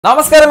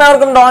നമസ്കാരം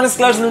എല്ലാവർക്കും ഡോണിക്സ്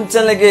ക്ലാസ്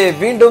ചാനലിലേക്ക്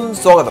വീണ്ടും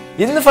സ്വാഗതം.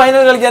 ഇന്ന്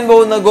ഫൈനൽ കളിക്കാൻ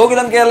പോകുന്ന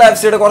ഗോകുലം കേരള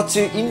എഫ്സിയുടെ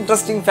കുറച്ച്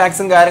ഇൻട്രസ്റ്റിംഗ്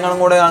ഫാക്ട്സും കാര്യങ്ങളും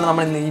കൂടെയാണ്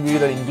നമ്മൾ ഇന്ന് ഈ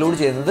വീഡിയോയിൽ ഇൻക്ലൂഡ്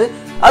ചെയ്യുന്നത്.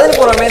 അതിന്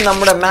പുറമെ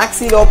നമ്മുടെ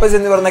മാക്സി ലോപ്പസ്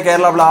എന്ന് പറയുന്ന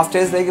കേരള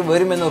ബ്ലാസ്റ്റേഴ്സിലേക്ക്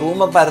വരുമെന്ന്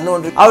റൂമർ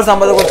പരന്നുകൊണ്ട് ആ ഒരു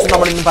സംഭവത്തെക്കുറിച്ച്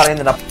നമ്മൾ ഇന്ന്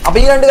പറയുന്നുണ്ട്. അപ്പോൾ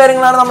ഈ രണ്ട്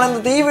കാര്യങ്ങളാണ് നമ്മൾ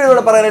ഇന്നത്തെ ഈ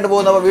വീഡിയോയിൽ പറയാനായിട്ട്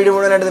പോകുന്നത്. അപ്പോൾ വീഡിയോ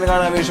മുഴുവനായിട്ട് നിങ്ങൾ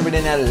കാണാൻ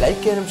ആവശ്യപ്പെട്ട് ഞാൻ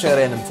ലൈക്ക് ചെയ്യാനും ഷെയർ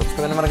ചെയ്യാനും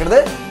സബ്സ്ക്രൈബ് ചെയ്യാനും മറക്കരുത്.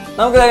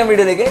 നമുക്ക് വേഗം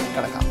വീഡിയോയിലേക്ക്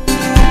കടക്കാം.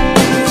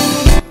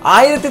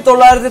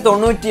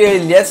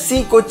 1997 FC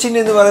കൊച്ചിൻ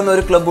എന്ന് പറയുന്ന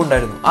ഒരു ക്ലബ്ബ്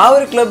ഉണ്ടായിരുന്നു. ആ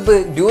ഒരു ക്ലബ്ബ്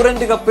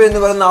ഡ്യൂറന്റ് കപ്പ് എന്ന്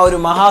പറയുന്ന ആ ഒരു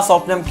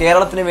മഹാസ്വപ്നം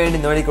കേരളത്തിന് വേണ്ടി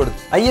നേടിക്കൊടുത്തു.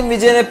 IM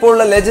വിജയനെ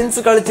പോലുള്ള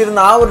ലെജൻസ്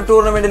കളിച്ചിരുന്ന ആ ഒരു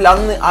ടൂർണമെന്റിൽ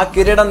അന്ന് ആ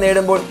കിരീടം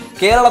നേടുമ്പോൾ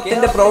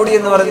കേരളത്തിന്റെ പ്രൗഢി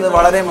എന്ന് പറയുന്നത്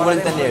വളരെ മുകളിൽ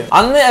തന്നെയാണ്.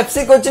 അന്ന്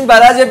FC കൊച്ചിൻ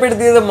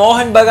പരാജയപ്പെടുത്തിയത്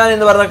മോഹൻ ബഗാൻ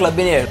എന്ന് പറയുന്ന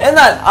ക്ലബിനെയാണ്.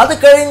 എന്നാൽ അത്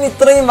കഴിഞ്ഞ്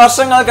ഇത്രയും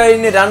വർഷങ്ങൾ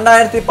കഴിഞ്ഞ്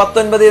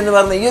 2019 എന്ന്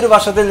പറയുന്ന ഈ ഒരു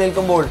വർഷത്തിൽ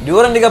നിൽക്കുമ്പോൾ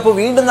ഡ്യൂറന്റ് കപ്പ്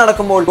വീണ്ടും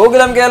നടക്കുമ്പോൾ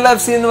ഗോകുലം കേരള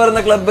FC എന്ന്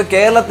പറയുന്ന ക്ലബ്ബ്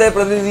കേരളത്തെ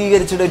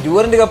പ്രതിനിധീകരിച്ചിട്ട്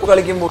ഡ്യൂറന്റ് കപ്പ്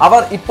കളിക്കുമ്പോൾ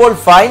അവർ ഇപ്പോൾ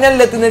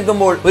ഫൈനലിൽ എത്തി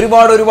നിൽക്കുമ്പോൾ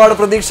ഒരുപാട്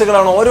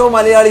പ്രതീക്ഷകളാണ് ഓരോ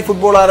മലയാളി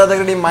ഫുട്ബോൾ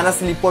ആരാധകരുടെയും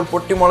മനസ്സിൽ ഇപ്പോൾ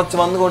പൊട്ടിമുളച്ച്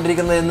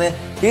വന്നുകൊണ്ടിരിക്കുന്നത് എന്ന്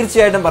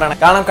തീർച്ചയായിട്ടും പറയണം.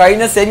 കാരണം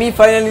കഴിഞ്ഞ സെമി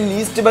ഫൈനലിൽ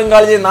ഈസ്റ്റ്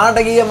ബംഗാളിനെ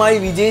നാടകീയമായി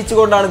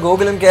വിജയിച്ചുകൊണ്ടാണ്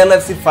ഗോകുലം കേരള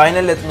FC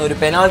ഫൈനലിൽ എത്തുന്നത്. ഒരു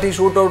പെനാൽറ്റി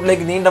ഷൂട്ട്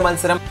ഔട്ടിലേക്ക് നീണ്ട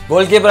മത്സരം,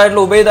 ഗോൾ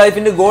കീപ്പറായിട്ടുള്ള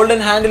ഉബൈദ്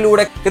ഗോൾഡൻ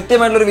ഹാൻഡിലൂടെ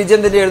കൃത്യമായിട്ടുള്ള ഒരു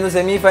വിജയം തന്നെയായിരുന്നു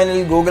സെമി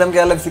ഫൈനലിൽ ഗോകുലം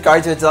കേരള FC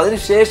കാഴ്ചവെച്ചത്.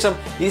 അതിനുശേഷം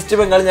ഈസ്റ്റ്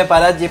ബംഗാളിനെ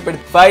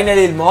പരാജയപ്പെടുത്തി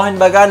ഫൈനലിൽ മോഹൻ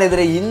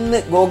ബഗാനെതിരെ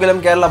ഇന്ന് ഗോകുലം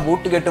കേരള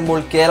ബൂട്ട് കെട്ടുമ്പോൾ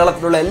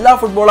കേരളത്തിലുള്ള എല്ലാ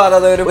ഫുട്ബോൾ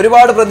ആരാധകരും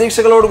ഒരുപാട്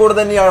പ്രതീക്ഷകളോടുകൂടി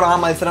തന്നെയാണ് ആ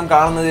മത്സരം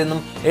കാണുന്നത് എന്നും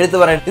എടുത്തു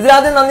പറയുന്നത്.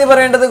 ഇതിലാദ്യം നന്ദി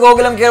പറയേണ്ടത്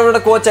ഗോകുലം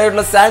കേരളയുടെ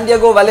കോച്ചായിട്ടുള്ള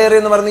സാന്റിയാഗോ വലേറി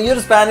എന്ന് പറയുന്ന ഈ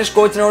ഒരു സ്പാനിഷ്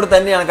കോച്ചിനോട്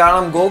തന്നെയാണ്.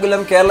 കാരണം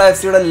ഗോകുലം കേരള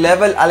എഫ്സിയുടെ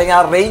ലെവൽ അല്ലെങ്കിൽ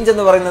ആ റേഞ്ച്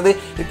എന്ന് പറയുന്നത്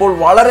ഇപ്പോൾ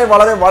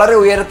വളരെ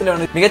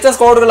ഉയരത്തിലാണ്. മികച്ച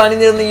സ്ക്വാഡുകൾ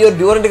അണിനിരുന്ന ഈ ഒരു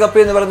ഡ്യൂറന്റ് കപ്പ്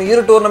എന്ന് പറയുന്ന ഈ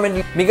ഒരു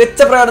ടൂർണമെന്റിൽ മികച്ച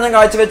പ്രകടനം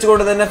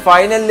കാഴ്ചവെച്ചുകൊണ്ട് തന്നെ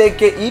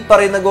ഫൈനലിലേക്ക് ഈ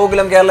പറയുന്ന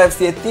ഗോകുലം കേരള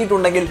എഫ്സി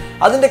എത്തിയിട്ടുണ്ടെങ്കിൽ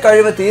അതിന്റെ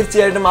കഴിവ്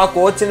തീർച്ചയായിട്ടും ആ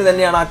കോച്ചിന്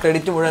തന്നെയാണ് ആ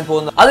ക്രെഡിറ്റ് മുഴുവൻ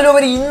പോകുന്നത്.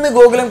 അതിലുപരി ഇന്ന്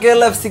ഗോകുലം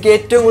കേരള എഫ്സിക്ക്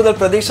ഏറ്റവും കൂടുതൽ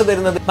പ്രതീക്ഷ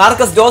തരുന്നത്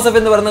മാർക്കസ് ജോസഫ്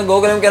എന്ന് പറയുന്ന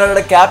ഗോകുലം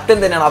കേരളയുടെ ക്യാപ്റ്റൻ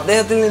തന്നെയാണ്.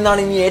 അദ്ദേഹത്തിൽ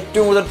നിന്നാണ് ഇനി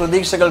ഏറ്റവും കൂടുതൽ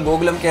പ്രതീക്ഷകൾ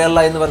ഗോകുലം കേരള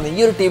എന്ന് പറയുന്ന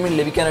ഈ ഒരു ടീമിന്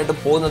ലഭിക്കാനായിട്ട്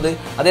പോകുന്നത്.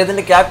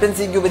 അദ്ദേഹത്തിന്റെ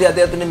ക്യാപ്റ്റൻസിക്ക് ഉപരി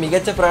അദ്ദേഹത്തിന്റെ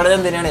മികച്ച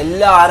പ്രകടനം തന്നെയാണ്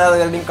എല്ലാ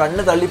ആരാധകരുടെയും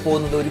കണ്ണ് തള്ളി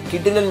പോകുന്നത്. ഒരു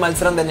കിടിലൻ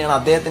മത്സരം തന്നെയാണ്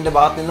അദ്ദേഹത്തിന്റെ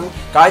ഭാഗത്ത് നിന്നും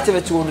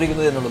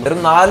കാഴ്ചവെച്ചുകൊണ്ടിരിക്കുന്നത് എന്നുള്ളത്.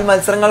 വെറും 4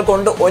 മത്സരങ്ങൾ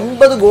കൊണ്ട്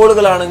 9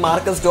 ഗോളുകളാണ്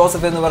മാർക്കസ്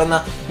ജോസഫ് എന്ന് പറയുന്ന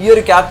ഈ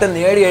ഒരു ക്യാപ്റ്റൻ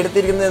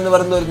നേടിയെടുത്തിരിക്കുന്നത് എന്ന്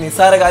പറയുന്ന ഒരു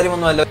നിസ്സാര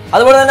കാര്യമൊന്നുമല്ല.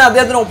 അതുപോലെ തന്നെ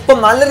അദ്ദേഹത്തിനൊപ്പം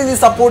നല്ല രീതിയിൽ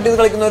സപ്പോർട്ട് ചെയ്ത്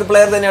കളിക്കുന്ന ഒരു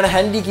പ്ലെയർ തന്നെയാണ്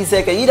ഹെൻറി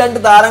കിസേക്ക. ഈ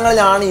 2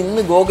 താരങ്ങളിലാണ്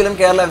ഇന്ന് ഗോകുലം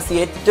കേരള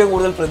എഫ്സി ഏറ്റവും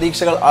കൂടുതൽ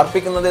പ്രതീക്ഷകൾ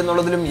അർപ്പിക്കുന്നത്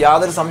എന്നുള്ളതിലും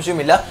യാതൊരു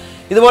സംശയവുമില്ല.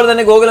 ഇതുപോലെ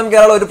തന്നെ ഗോകുലം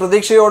കേരള ഒരു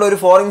പ്രതീക്ഷയോടെ ഒരു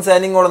ഫോറിൻ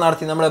സൈനിങ്ങോടെ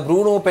നടത്തി. നമ്മുടെ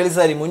ബ്രൂണോ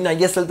പെലിസാരി, മുൻ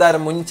ISL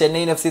താരം, മുൻ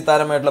Chennaiyin FC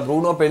താരമായിട്ടുള്ള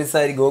Bruno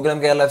Pelissari Gokulam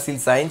Kerala എഫ്സിയിൽ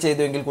sign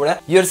ചെയ്തുവെങ്കിൽ കൂടെ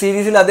ഈ ഒരു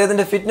സീരീസിൽ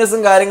അദ്ദേഹത്തിന്റെ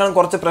ഫിറ്റ്നസും കാര്യങ്ങളും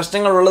കുറച്ച്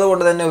പ്രശ്നങ്ങൾ ഉള്ളത്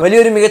കൊണ്ട് തന്നെ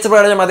വലിയൊരു മികച്ച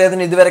പ്രകടനം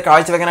അദ്ദേഹത്തിന് ഇതുവരെ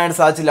കാഴ്ചവെക്കാനായിട്ട്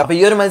സാധിച്ചില്ല. അപ്പൊ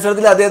ഈ ഒരു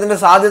മത്സരത്തിൽ അദ്ദേഹത്തിന്റെ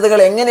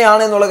സാധ്യതകൾ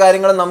എങ്ങനെയാണ് എന്നുള്ള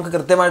കാര്യങ്ങൾ നമുക്ക്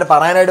കൃത്യമായിട്ട്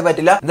പറയാനായിട്ട്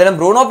പറ്റില്ല. എന്തായാലും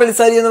ബ്രൂണോ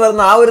പെലിസാരി എന്ന്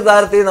പറയുന്ന ആ ഒരു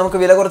താരത്തെ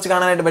നമുക്ക് വില കുറച്ച്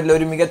കാണാനായിട്ട് പറ്റില്ല.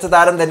 ഒരു മികച്ച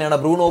താരം തന്നെയാണ്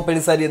ബ്രൂണോ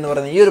പെലിസാരി എന്ന്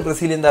പറയുന്ന ഈ ഒരു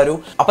ബ്രസീലിയൻ താരവും.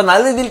 അപ്പൊ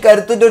നല്ല രീതിയിൽ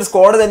കരുത്തുറ്റ ഒരു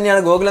സ്ക്വാഡ്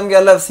തന്നെയാണ് ഗോകുലം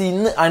കേരള എഫ്സി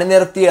ഇന്ന്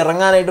അണിനിരത്തി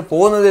ഇറങ്ങാനായിട്ട്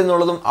പോകുന്നത്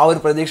എന്നുള്ളതും ആ ഒരു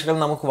പ്രതീക്ഷകൾ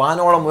നമുക്ക്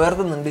വാനോളം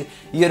ഉയർത്തുന്നുണ്ട്.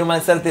 ഈ ഒരു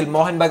മത്സരത്തിൽ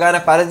മോഹൻ ബഗാനെ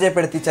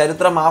പരാജയപ്പെടുത്തി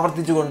ചരിത്രം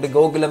ആവർത്തിച്ചുകൊണ്ട്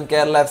ഗോകുലം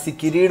കേരള എഫ്സി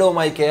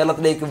കിരീടവുമായി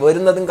കേരളത്തിലേക്ക്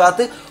വരുന്നതും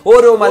കാത്ത്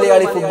ഓരോ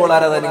മലയാളി ഫുട്ബോൾ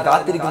ആരാധകരും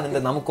കാത്തിരിക്കുന്നുണ്ട്.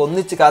 നമുക്ക്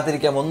ഒന്നിച്ച്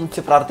കാത്തിരിക്കാം,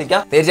 ഒന്നിച്ച്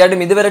പ്രാർത്ഥിക്കാം.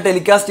 തീർച്ചയായിട്ടും ഇതുവരെ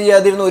ടെലികാസ്റ്റ്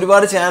ചെയ്യാതിരുന്ന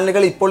ഒരുപാട്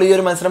ചാനലുകൾ ഇപ്പോൾ ഈ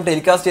ഒരു മത്സരം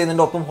ടെലികാസ്റ്റ്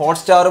ചെയ്യുന്നുണ്ട്. ഒപ്പം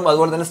ഹോട്ട്സ്റ്റാറും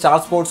അതുപോലെ തന്നെ സ്റ്റാർ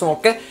സ്പോർട്സും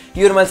ഒക്കെ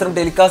ഈ ഒരു മത്സരം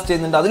ടെലികാസ്റ്റ്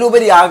ചെയ്യുന്നുണ്ട്.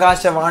 അതിലുപരി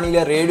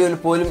ആകാശവാണിയിലെ റേഡിയോയിൽ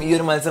പോലും ഈ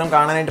ഒരു മത്സരം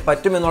കാണാനായിട്ട്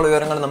പറ്റും എന്നുള്ള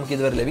വിവരങ്ങൾ നമുക്ക്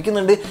ഇതുവരെ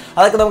ലഭിക്കുന്നുണ്ട്.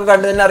 അതൊക്കെ നമുക്ക്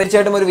കണ്ടു തന്നെ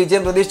തീർച്ചയായിട്ടും ഒരു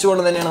വിജയം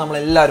പ്രതീക്ഷിച്ചുകൊണ്ട് തന്നെയാണ് നമ്മൾ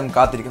എല്ലാവരും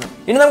കാത്തിരിക്കുന്നത്.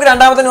 ഇനി നമുക്ക്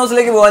രണ്ടാമത്തെ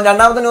ന്യൂസിലേക്ക് പോകാം.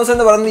 രണ്ടാമത്തെ ന്യൂസ്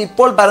എന്ന് പറയുന്നത്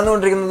ഇപ്പോൾ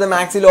പറഞ്ഞുകൊണ്ടിരിക്കുന്നത്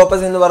മാക്സി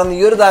ലോപ്പസ് എന്ന് പറയുന്ന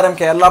ഈ ഒരു താരം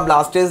കേരള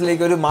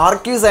ബ്ലാസ്റ്റേഴ്സിലേക്ക് ഒരു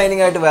മാർക്കി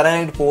സൈനിങ് ആയിട്ട്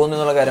വരാനായിട്ട് പോകുന്നു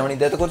എന്നുള്ള കാര്യമാണ്.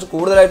 ഇദ്ദേഹത്തെക്കുറിച്ച്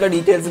കൂടുതലായിട്ടുള്ള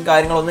ഡീറ്റെയിൽസും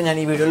കാര്യങ്ങളൊന്നും ഞാൻ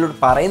ഈ വീഡിയോയിൽ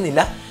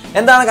പറയുന്നില്ല.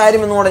 എന്താണ്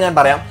കാര്യം എന്നുകൂടെ ഞാൻ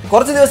പറയാം.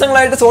 കുറച്ച്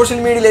ദിവസങ്ങളായിട്ട് സോഷ്യൽ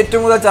മീഡിയയിൽ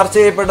ഏറ്റവും കൂടുതൽ ചർച്ച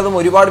ചെയ്യപ്പെട്ടതും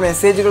ഒരുപാട്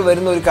മെസ്സേജുകൾ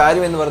വരുന്ന ഒരു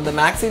കാര്യം എന്ന് പറയുന്നത്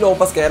മാക്സി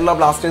ലോപ്പസ് കേരള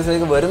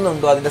ബ്ലാസ്റ്റേഴ്സിലേക്ക്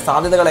വരുന്നുണ്ടോ, അതിന്റെ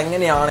സാധ്യതകൾ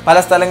എങ്ങനെയാണ്, പല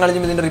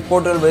സ്ഥലങ്ങളിലും ഇതിന്റെ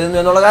റിപ്പോർട്ടുകൾ വരുന്നു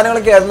എന്നുള്ള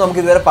കാര്യങ്ങളൊക്കെ ആയിരുന്നു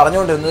നമുക്ക് ഇതുവരെ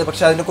പറഞ്ഞുകൊണ്ടിരുന്നത്.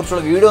 പക്ഷേ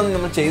അതിനെക്കുറിച്ചുള്ള വീഡിയോ ഒന്നും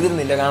നമ്മൾ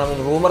ചെയ്തിരുന്നില്ല,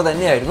 കാരണം റൂമർ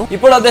തന്നെയായിരുന്നു.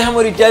 ഇപ്പോൾ അദ്ദേഹം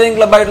ഒരു ഇറ്റാലിയൻ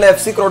ക്ലബ്ബായിട്ടുള്ള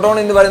FC ക്രോട്ടോൺ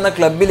എന്ന് പറയുന്ന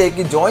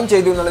ക്ലബ്ബിലേക്ക് ജോയിൻ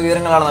ചെയ്തു എന്നുള്ള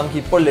വിവരങ്ങളാണ് നമുക്ക്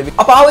ഇപ്പോൾ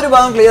ലഭിക്കും. അപ്പോൾ ആ ഒരു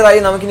ഭാഗം ക്ലിയർ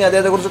ആയി. നമുക്കിനി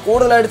അദ്ദേഹത്തെക്കുറിച്ച്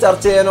കൂടുതലായിട്ട്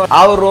ചർച്ച ചെയ്യാനോ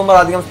ആ ഒരു റൂമർ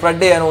അധികം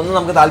സ്പ്രെഡ് ചെയ്യാനോ ഒന്നും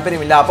നമുക്ക്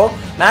താല്പര്യമില്ല. അപ്പോൾ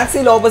മാക്സി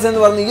ലോപ്പസ് എന്ന്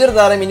പറയുന്ന ഈ ഒരു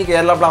താരം ഇനി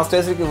കേരള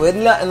ബ്ലാസ്റ്റേഴ്സിലേക്ക്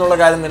വരില്ല എന്നുള്ള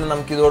കാര്യം തന്നെ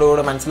നമുക്ക്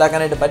ഇതോടുകൂടെ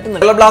മനസ്സിലാക്കാനായിട്ട്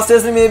പറ്റുന്നുണ്ട്. കേരള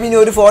ബ്ലാസ്റ്റേഴ്സിന് മേ ബി ഇനി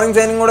ഒരു ഫോറിൻ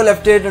സൈനിങ് കൂടെ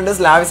ലെഫ്റ്റ് ആയിട്ടുണ്ട്.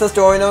 സ്ലാവിസ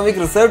സ്റ്റോയിനോവിക്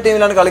റിസർവ്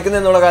ടീമിലാണ് കളിക്കുന്നത്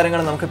എന്നുള്ള കാര്യങ്ങൾ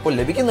നമുക്ക് ഇപ്പോൾ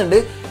ലഭിക്കുന്നുണ്ട്.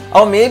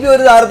 അപ്പോൾ മേ ബി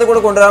ഒരു താരത്തെ കൂടെ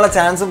കൊണ്ടുവരാനുള്ള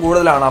ചാൻസും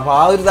കൂടുതലാണ്. അപ്പോൾ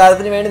ആ ഒരു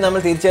താരത്തിന് വേണ്ടി നമ്മൾ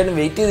തീർച്ചയായിട്ടും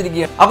വെയിറ്റ്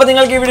ചെയ്തിരിക്കുകയാണ്. അപ്പോൾ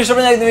നിങ്ങൾക്ക് ഈ വീഡിയോ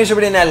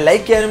ഇഷ്ടപ്പെടുന്ന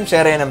ലൈക്ക് ചെയ്യാനും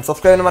ഷെയർ ചെയ്യാനും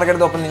സബ്സ്ക്രൈബ് ചെയ്യാനും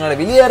മറക്കരുത്. ഒപ്പം നിങ്ങളുടെ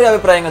വലിയേറിയ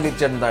അഭിപ്രായങ്ങൾ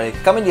തീർച്ചയായിട്ടും താഴെ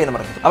കമന്റ് ചെയ്യാനും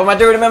മറക്കരുത്. അപ്പോൾ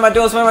മറ്റു വീഡിയോ മറ്റു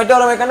ദിവസമായി മറ്റു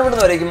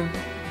കണ്ടുപിടുന്നവരേക്കും